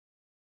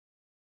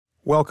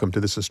Welcome to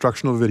this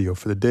instructional video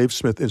for the Dave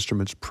Smith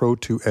Instruments Pro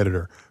 2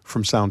 Editor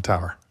from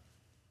Soundtower.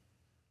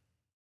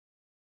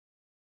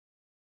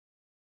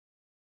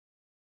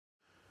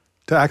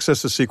 To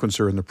access the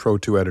sequencer in the Pro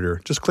 2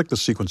 Editor, just click the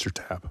Sequencer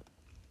tab.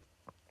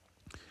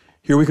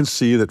 Here we can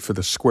see that for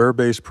the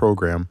square-based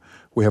program,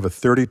 we have a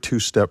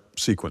 32-step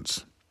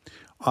sequence.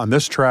 On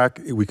this track,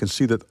 we can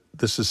see that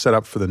this is set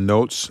up for the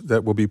notes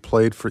that will be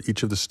played for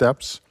each of the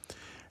steps.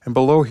 And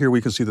below here,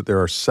 we can see that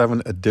there are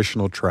 7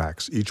 additional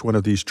tracks. Each one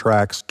of these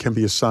tracks can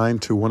be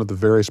assigned to one of the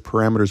various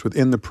parameters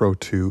within the Pro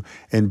 2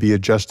 and be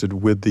adjusted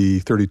with the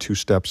 32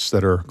 steps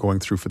that are going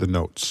through for the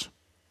notes.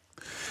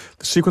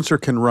 The sequencer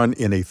can run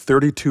in a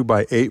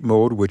 32x8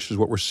 mode, which is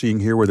what we're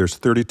seeing here, where there's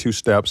 32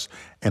 steps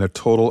and a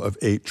total of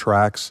 8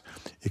 tracks.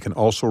 It can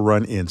also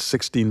run in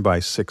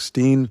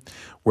 16x16,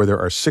 where there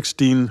are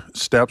 16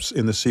 steps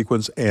in the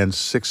sequence and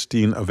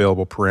 16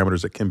 available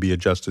parameters that can be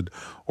adjusted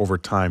over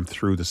time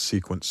through the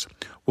sequence.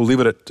 We'll leave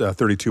it at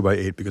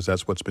 32x8 because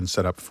that's what's been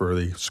set up for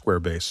the square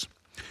bass.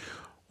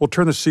 We'll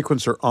turn the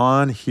sequencer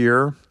on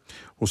here.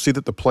 We'll see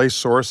that the play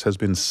source has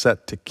been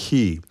set to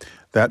key.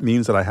 That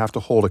means that I have to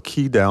hold a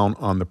key down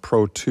on the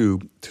Pro 2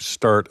 to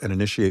start and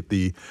initiate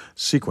the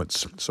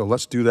sequence. So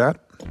let's do that.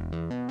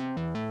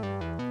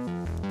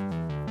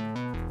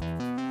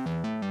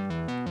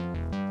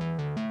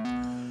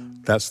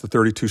 That's the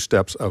 32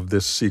 steps of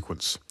this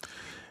sequence.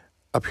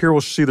 Up here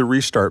we'll see the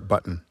restart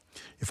button.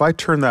 If I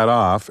turn that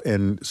off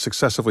and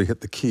successively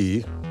hit the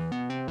key,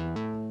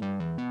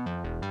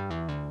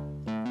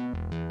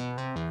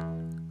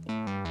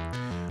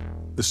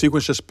 the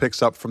sequence just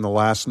picks up from the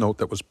last note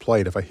that was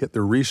played. If I hit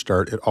the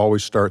restart, it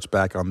always starts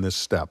back on this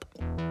step.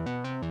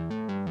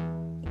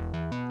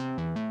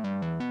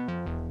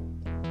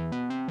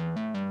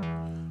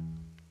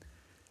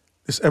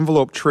 This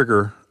envelope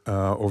trigger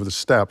over the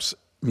steps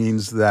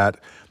means that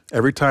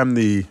every time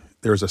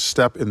there's a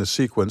step in the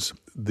sequence,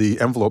 the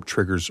envelope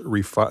re-triggers.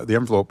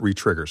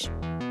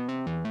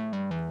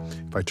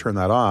 If I turn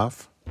that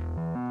off,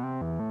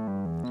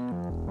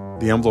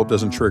 the envelope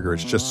doesn't trigger,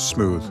 it's just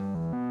smooth.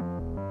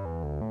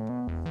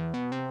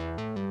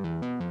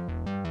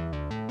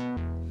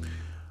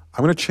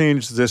 I'm going to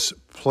change this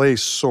play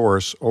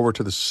source over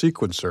to the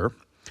sequencer,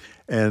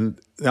 and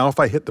now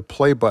if I hit the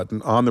play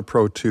button on the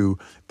Pro 2,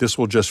 this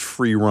will just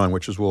free run,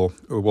 which is we'll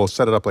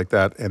set it up like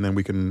that, and then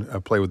we can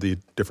play with the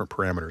different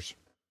parameters.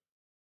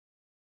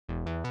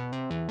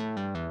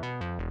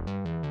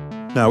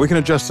 Now we can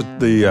adjust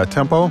the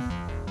tempo.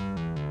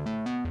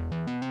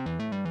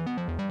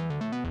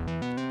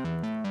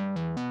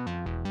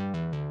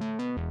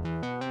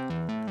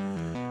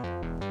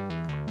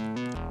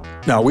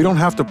 Now, we don't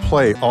have to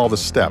play all the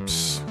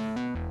steps.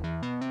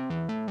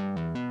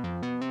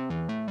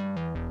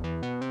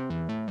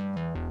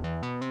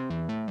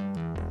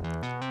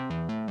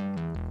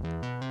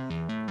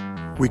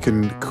 We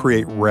can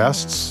create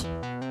rests.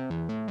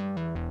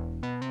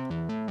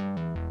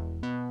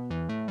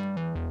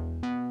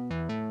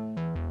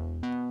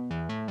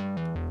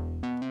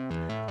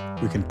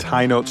 We can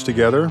tie notes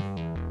together.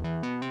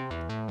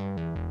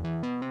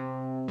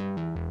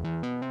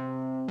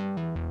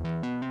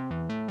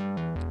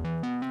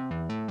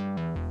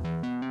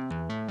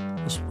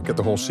 Let's get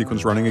the whole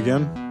sequence running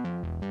again.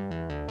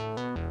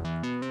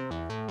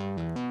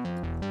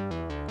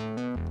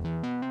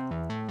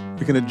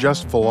 We can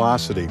adjust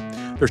velocity.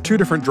 There's 2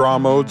 different draw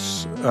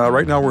modes.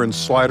 Right now we're in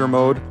slider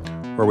mode,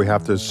 where we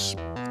have to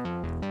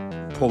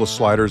pull the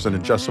sliders and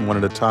adjust them one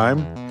at a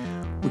time.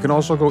 We can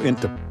also go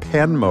into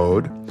pen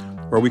mode,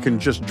 where we can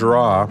just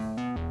draw.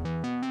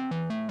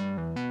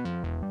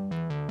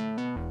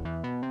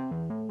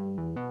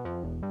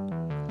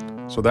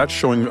 So that's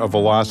showing a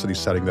velocity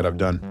setting that I've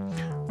done.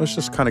 Let's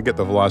just kind of get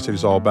the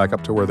velocities all back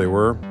up to where they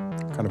were,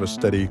 kind of a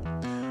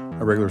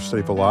regular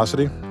steady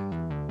velocity.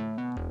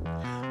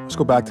 Let's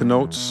go back to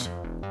notes,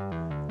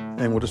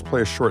 and we'll just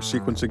play a short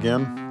sequence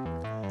again.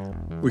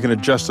 We can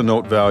adjust the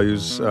note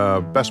values.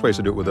 Best way is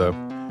to do it with a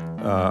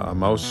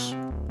mouse,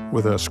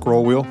 with a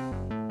scroll wheel.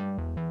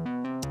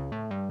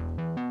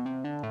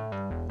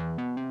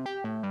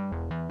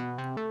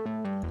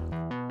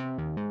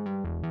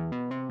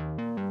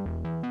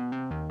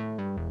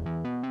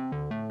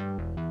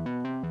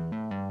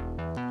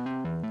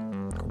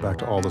 Back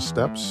to all the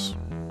steps.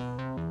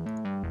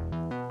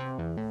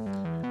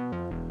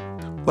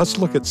 Let's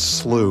look at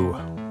Slew.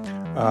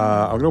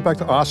 I'll go back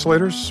to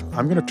oscillators.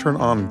 I'm going to turn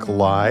on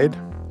glide.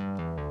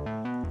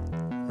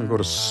 I'm going to go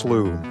to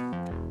Slew.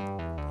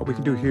 What we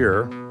can do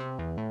here,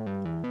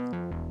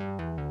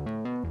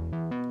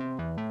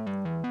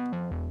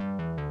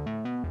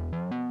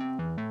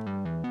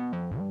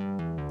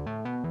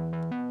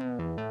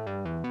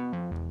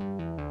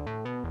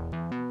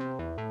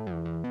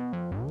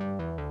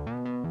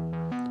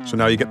 so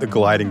now you get the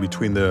gliding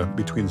between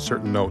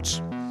certain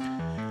notes.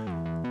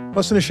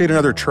 Let's initiate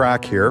another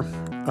track here.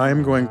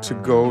 I'm going to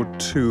go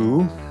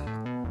to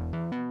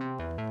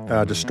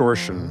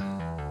distortion.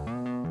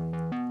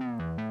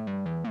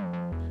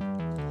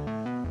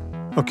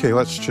 Okay,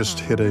 let's just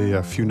hit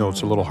a few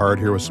notes a little hard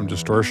here with some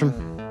distortion.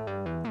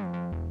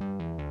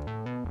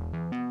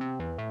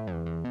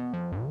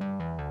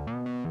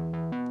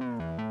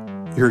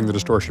 hearing the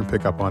distortion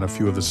pick up on a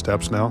few of the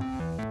steps now.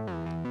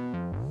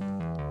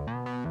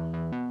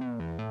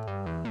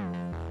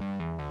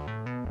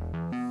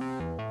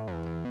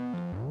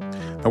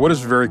 Now what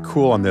is very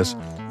cool on this,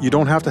 you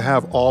don't have to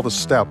have all the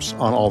steps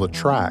on all the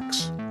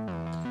tracks.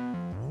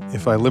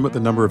 If I limit the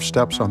number of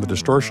steps on the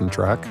distortion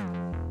track,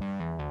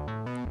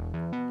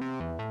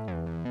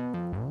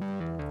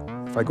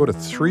 if I go to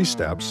 3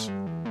 steps,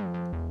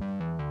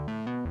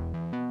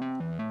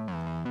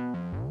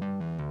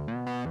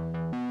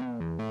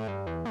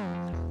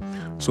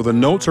 so the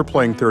notes are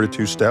playing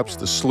 32 steps,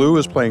 the slew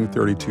is playing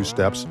 32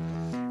 steps,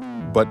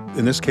 but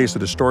in this case the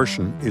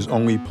distortion is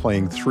only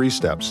playing 3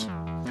 steps.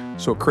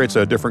 So it creates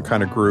a different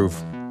kind of groove.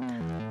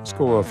 Let's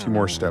go a few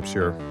more steps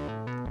here.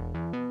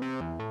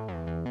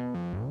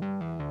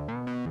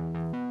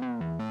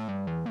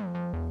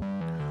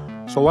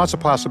 So lots of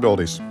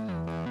possibilities.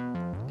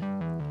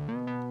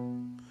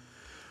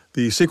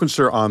 The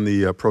sequencer on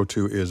the Pro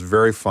 2 is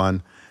very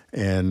fun,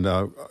 and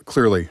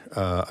clearly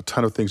a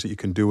ton of things that you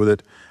can do with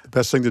it. The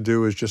best thing to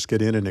do is just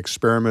get in and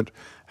experiment,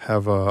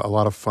 have a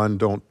lot of fun.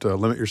 Don't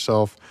limit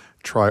yourself.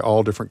 Try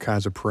all different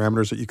kinds of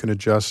parameters that you can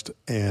adjust,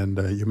 and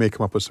you may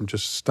come up with some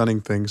just stunning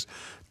things.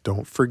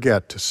 Don't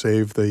forget to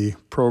save the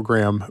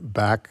program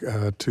back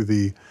to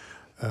the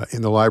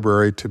in the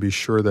library to be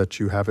sure that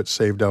you have it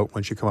saved out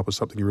once you come up with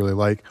something you really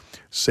like.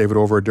 Save it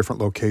over a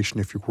different location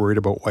if you're worried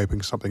about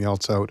wiping something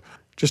else out.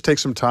 Just take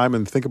some time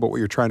and think about what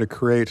you're trying to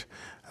create.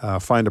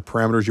 Find the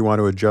parameters you want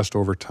to adjust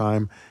over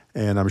time,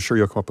 and I'm sure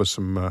you'll come up with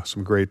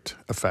some great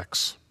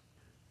effects.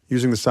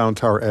 Using the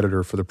Soundtower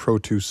Editor for the Pro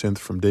 2 synth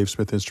from Dave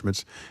Smith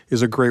Instruments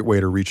is a great way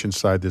to reach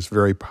inside this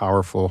very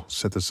powerful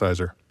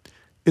synthesizer.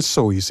 It's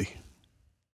so easy.